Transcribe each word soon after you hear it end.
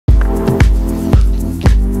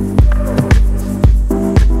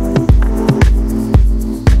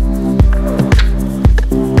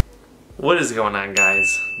is going on,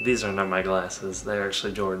 guys? These are not my glasses, they're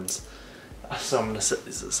actually Jordan's. So I'm gonna set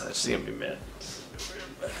these aside, she's gonna be mad.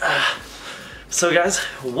 So guys,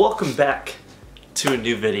 welcome back to a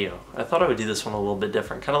new video. I thought I would do this one a little bit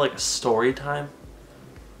different, kind of like a story time,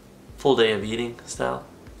 full day of eating style.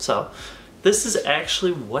 So this is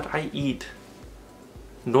actually what I eat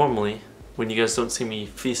normally when you guys don't see me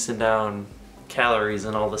feasting down calories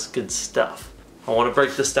and all this good stuff. I want to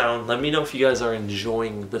break this down. Let me know if you guys are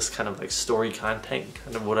enjoying this kind of like story content,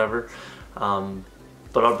 kind of whatever.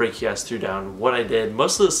 But I'll break you guys through down what I did.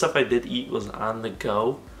 Most of the stuff I did eat was on the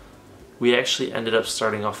go. We actually ended up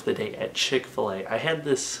starting off the day at Chick-fil-A. I had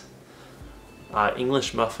this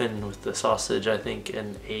English muffin with the sausage, I think,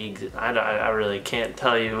 and eggs. I really can't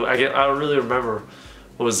tell you. I don't really remember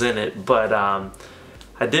what was in it, but I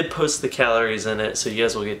did post the calories in it, so you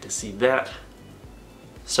guys will get to see that.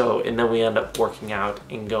 So, and then we end up working out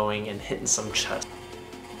and going and hitting some chest.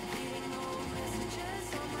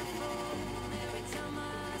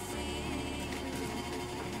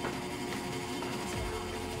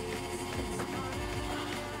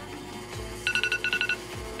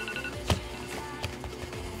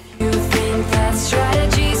 You think that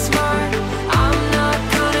strategy smart? I'm not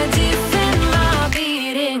gonna defend my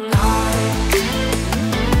beating heart.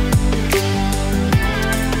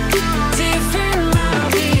 Defend my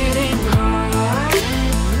beating heart.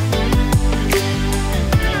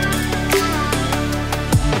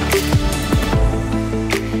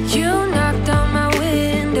 You knocked on my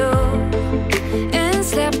window and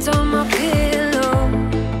slept on my pillow,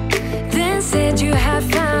 then said you had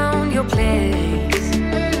found your place.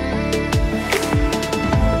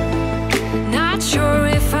 Sure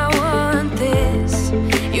if I want this.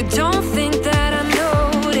 You don't think that I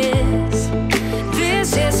notice.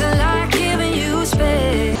 This isn't like giving you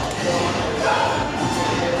space.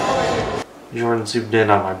 Jordan zoomed in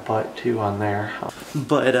on my butt too on there.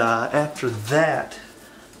 But after that,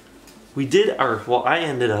 we did well, I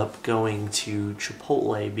ended up going to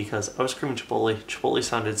Chipotle because I was craving Chipotle. Chipotle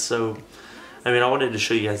sounded so, I wanted to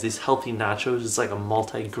show you guys these healthy nachos. It's like a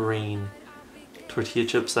multi-grain tortilla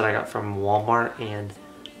chips that I got from Walmart, and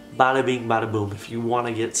bada bing bada boom. If you want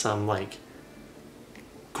to get some like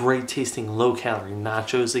great tasting low calorie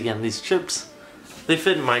nachos, again, these chips, they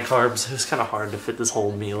fit in my carbs. It was kind of hard to fit this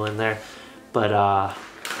whole meal in there, but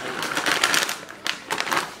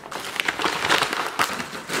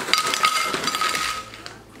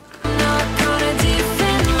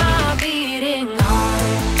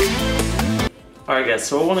alright guys,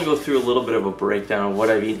 so I want to go through a little bit of a breakdown of what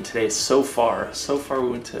I've eaten today so far. So far we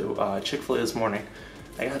went to Chick-fil-A this morning.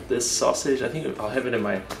 I got this sausage, I think I'll have it in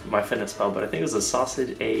my fitness pal, but I think it was a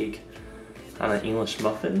sausage egg on an English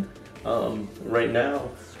muffin. Right now,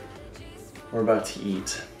 we're about to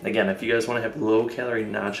eat. Again, if you guys want to have low calorie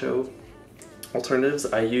nacho alternatives,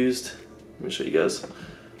 I used, let me show you guys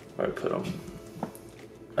where I put them.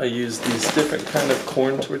 I used these different kind of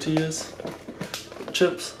corn tortillas,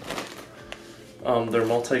 chips. They're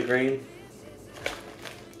multi-grain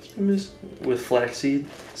with flaxseed,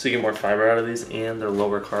 so you get more fiber out of these, and they're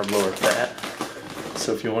lower carb, lower fat.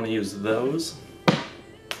 So if you want to use those,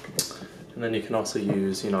 and then you can also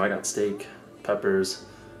use, I got steak, peppers,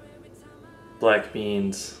 black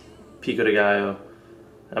beans, pico de gallo.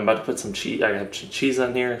 I'm about to put some cheese. I got cheese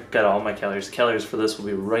on here. Got all my calories. Calories for this will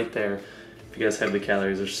be right there. If you guys have the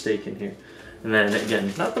calories, there's steak in here. And then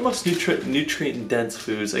again, not the most nutrient dense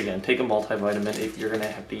foods. Again, take a multivitamin if you're gonna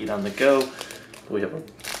have to eat on the go. We have a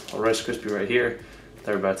Rice Krispie right here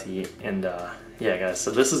that we're about to eat. And yeah guys,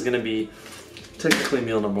 so this is gonna be technically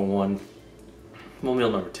meal number one, well,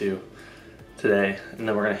 meal number two today. And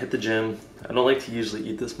then we're gonna hit the gym. I don't like to usually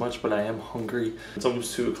eat this much, but I am hungry. It's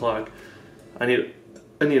almost 2 o'clock. I need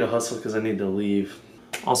a hustle because I need to leave.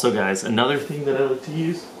 Also guys, another thing that I like to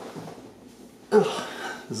use,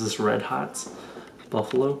 is this Red Hot's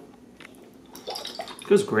Buffalo. It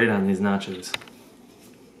goes great on these nachos.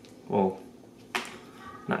 Well,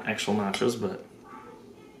 not actual nachos, but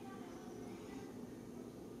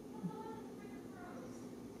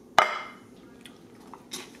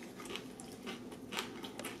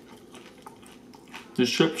these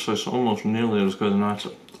chips are almost nearly as good as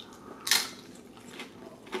nacho.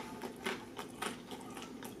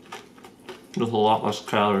 With a lot less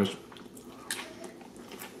calories.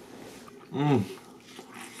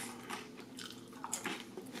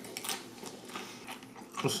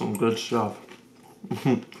 That's some good stuff.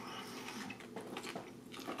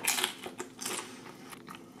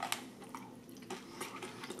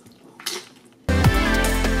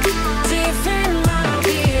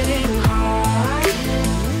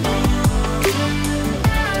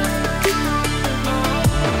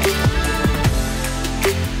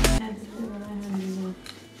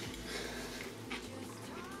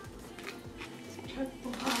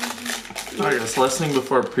 Alright guys, last thing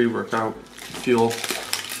before pre-workout fuel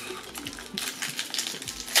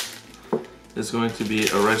is going to be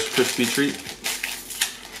a Rice Krispie treat.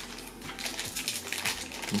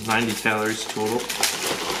 90 calories total.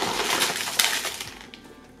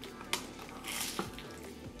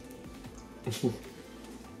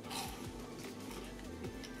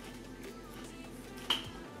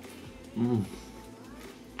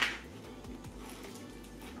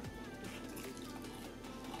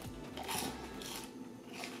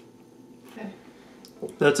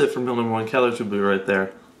 That's it for meal number 1. Calories will be right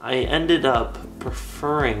there. I ended up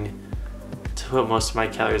preferring to put most of my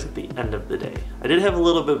calories at the end of the day. I did have a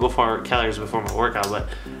little bit calories before my workout, but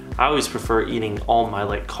I always prefer eating all my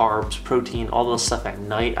like carbs, protein, all those stuff at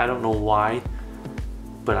night. I don't know why,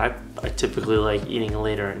 but I typically like eating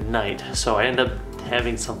later at night. So I end up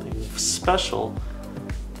having something special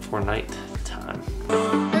for night time.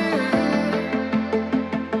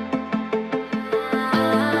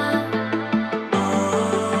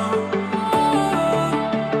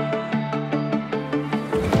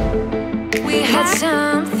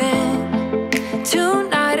 Something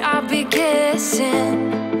tonight I'll be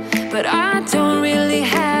guessing, but I don't really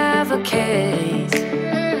have a case.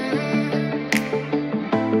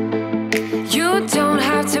 You don't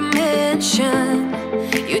have to mention,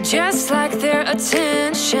 you just like their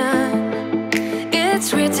attention.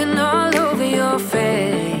 It's written all over your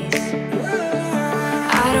face.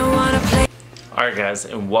 I don't wanna play. Alright guys,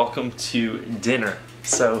 and welcome to dinner.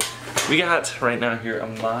 So we got right now here a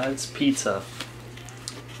Mod's Pizza.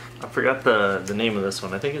 I forgot the name of this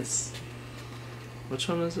one. I think it's, which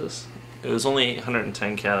one is this? It was only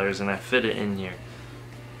 810 calories and I fit it in here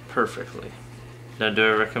perfectly. Now do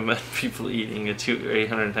I recommend people eating a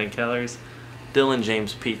 810 calories? Dylan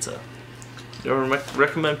James Pizza. Do I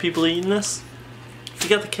recommend people eating this? If you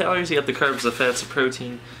got the calories, you got the carbs, the fats, the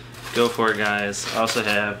protein, go for it guys. I also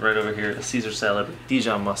have right over here a Caesar salad with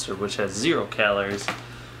Dijon mustard, which has 0 calories.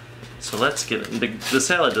 So let's get it. The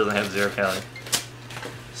salad doesn't have 0 calories.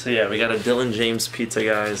 So yeah, we got a Dylan James Pizza,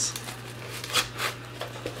 guys.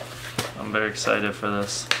 I'm very excited for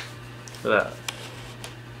this. Look at that.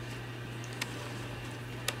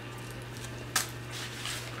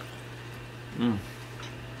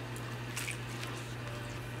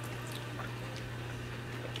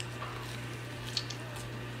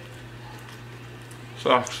 It's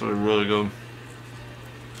actually really good.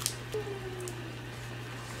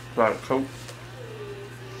 Got a Coke.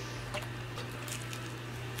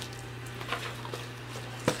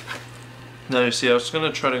 Now you see, I was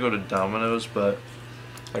gonna try to go to Domino's, but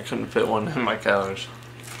I couldn't fit one in my calories.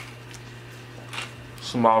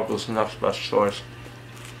 Small was the next best choice.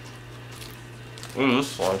 Ooh,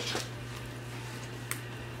 this slice.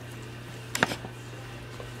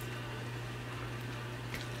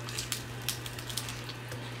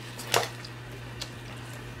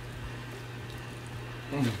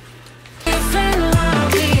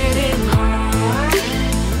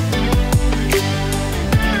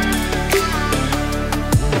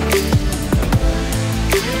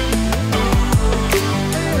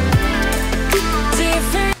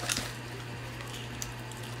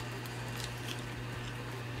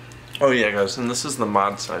 Oh yeah guys, and this is the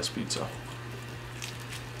mod size pizza.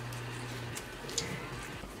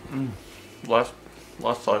 Last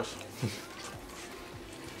slice.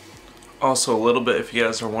 Also a little bit, if you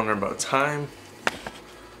guys are wondering about time,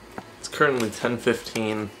 it's currently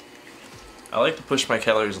 10:15. I like to push my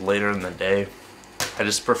calories later in the day. I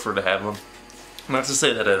just prefer to have them. Not to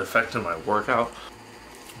say that it affected my workout,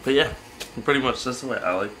 but yeah, pretty much that's the way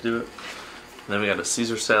I like to do it. And then we got a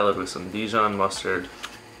Caesar salad with some Dijon mustard.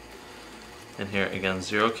 And here again,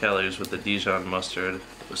 0 calories with the Dijon mustard.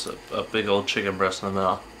 Just a big old chicken breast in the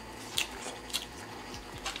middle.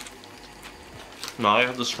 Now I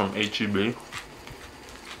got this from H-E-B.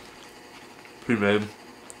 Pre-made.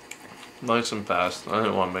 Nice and fast. I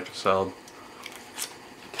didn't want to make a salad.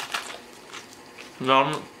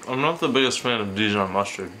 No, I'm not the biggest fan of Dijon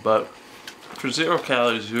mustard, but for 0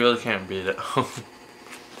 calories, you really can't beat it.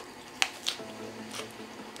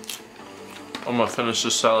 I'm gonna finish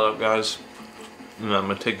this salad up, guys, and I'm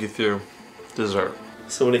gonna take you through dessert.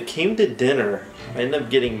 So when it came to dinner, I ended up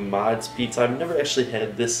getting Mod's Pizza. I've never actually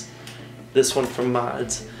had this one from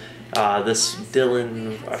Mod's. This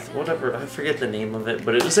Dylan, whatever, I forget the name of it,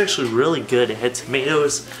 but it was actually really good. It had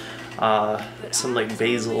tomatoes, some like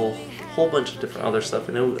basil, a whole bunch of different other stuff,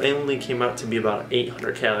 and it only came out to be about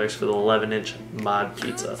 800 calories for the 11-inch Mod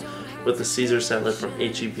Pizza with the Caesar salad from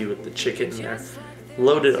H-E-B with the chicken in there,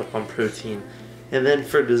 loaded up on protein. And then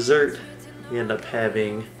for dessert, we end up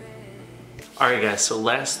having... Alright guys, so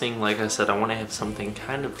last thing, like I said, I want to have something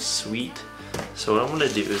kind of sweet. So what I'm gonna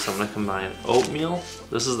do is I'm gonna combine oatmeal.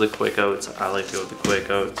 This is the quick oats. I like to go with the quick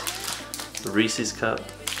oats. The Reese's cup.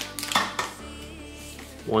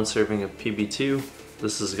 1 serving of PB2.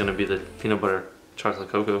 This is gonna be the peanut butter chocolate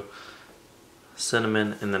cocoa,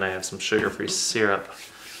 cinnamon, and then I have some sugar-free syrup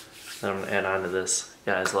that I'm gonna add on to this.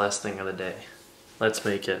 Guys, last thing of the day. Let's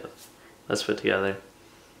make it. Let's put it together.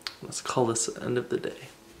 Let's call this the end of the day.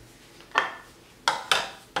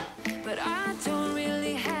 But I don't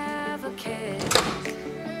really have a care.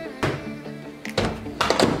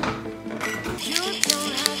 You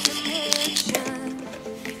don't have to mention.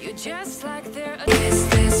 You're just like they're Is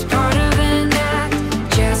this part of an act?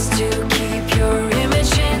 Just to keep your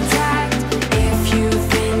image intact. If you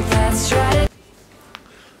think that's right.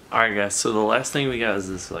 Alright guys, so the last thing we got is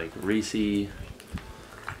this like Reese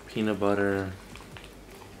peanut butter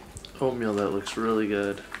oatmeal that looks really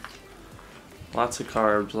good. Lots of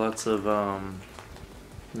carbs, lots of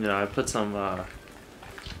you know, I put some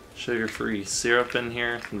sugar-free syrup in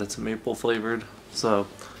here that's maple flavored. So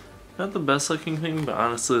not the best looking thing, but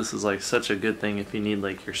honestly this is like such a good thing if you need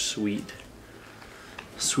like your sweet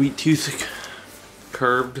tooth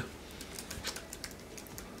curbed.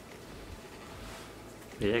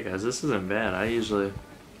 Yeah guys, this isn't bad. I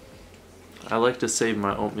like to save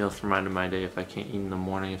my oatmeal for my end of my day if I can't eat in the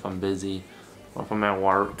morning, if I'm busy, or if I'm at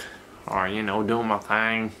work, or you know, doing my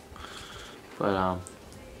thing. But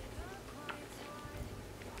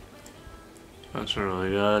that's really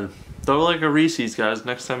good. Throw like a Reese's, guys,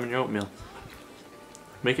 next time in your oatmeal.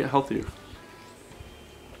 Make it healthier.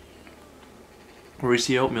 Reese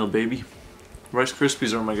oatmeal, baby. Rice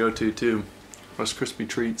Krispies are my go-to too. Rice Krispie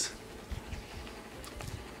treats.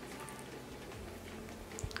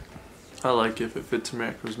 I like it if it fits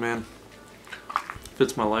macros, man.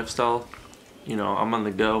 Fits my lifestyle. You know, I'm on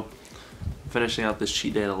the go. Finishing out this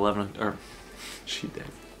cheat day at 11, or cheat day.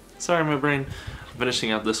 Sorry, my brain.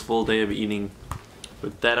 Finishing out this full day of eating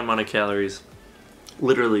with that amount of calories.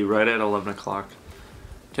 Literally right at 11 o'clock.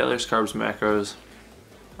 Calories, carbs, macros.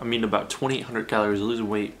 I'm eating about 2,800 calories, losing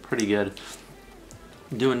weight pretty good.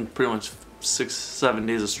 Doing pretty much 6-7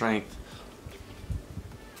 days of strength.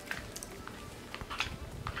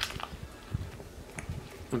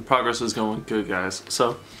 And progress is going good, guys.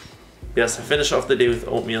 So, yes, I finished off the day with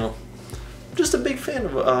oatmeal. I'm just a big fan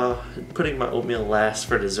of putting my oatmeal last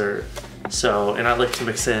for dessert. So, and I like to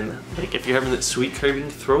mix in, like if you're having that sweet craving,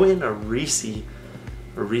 throw in a Reese,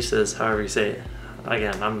 or Reese's, however you say it.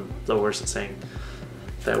 Again, I'm the worst at saying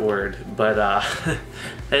that word, but I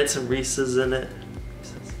had some Reese's in it.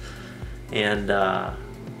 And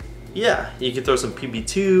yeah, you can throw some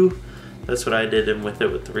PB2. That's what I did in with it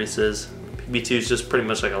with the Reese's. PB2 is just pretty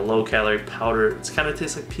much like a low calorie powder. It kind of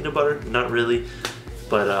tastes like peanut butter, not really,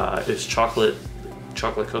 but it's chocolate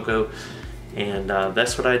cocoa, and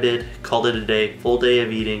that's what I did. Called it a day, full day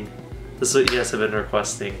of eating. This is what you guys have been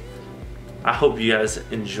requesting. I hope you guys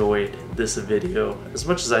enjoyed this video as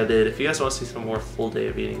much as I did. If you guys want to see some more full day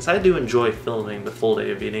of eatings, I do enjoy filming the full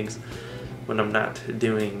day of eatings when I'm not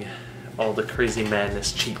doing all the crazy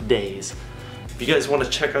madness cheat days. If you guys want to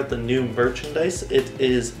check out the new merchandise, it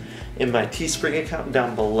is in my Teespring account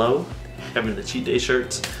down below, having the cheat day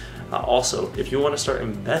shirts. Also, if you want to start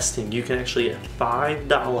investing, you can actually get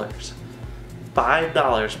 $5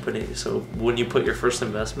 putting, so when you put your first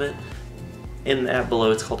investment in the app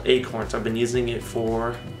below, it's called Acorns. I've been using it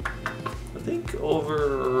for I think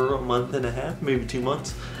over a month and a half, maybe 2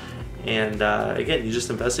 months. And again, you just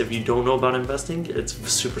invest. If you don't know about investing, it's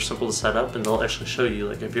super simple to set up, and they'll actually show you,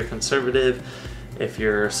 like if you're conservative, if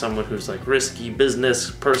you're someone who's like risky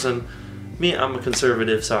business person. Me, I'm a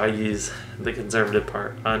conservative, so I use the conservative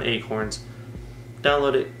part on Acorns.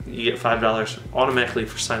 Download it, you get $5 automatically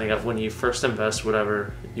for signing up when you first invest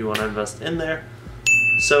whatever you want to invest in there.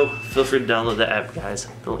 So feel free to download the app, guys.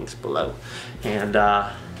 The link's below. And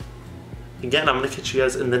again, I'm gonna catch you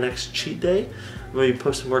guys in the next cheat day. I'm gonna be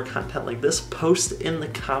posting more content like this. Post in the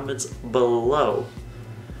comments below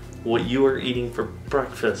what you are eating for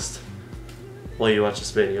breakfast while you watch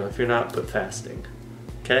this video. If you're not, put fasting.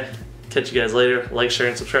 Okay? Catch you guys later. Like, share,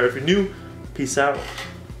 and subscribe if you're new. Peace out.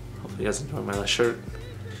 Hope you guys enjoy my last shirt.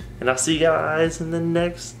 And I'll see you guys in the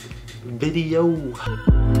next video.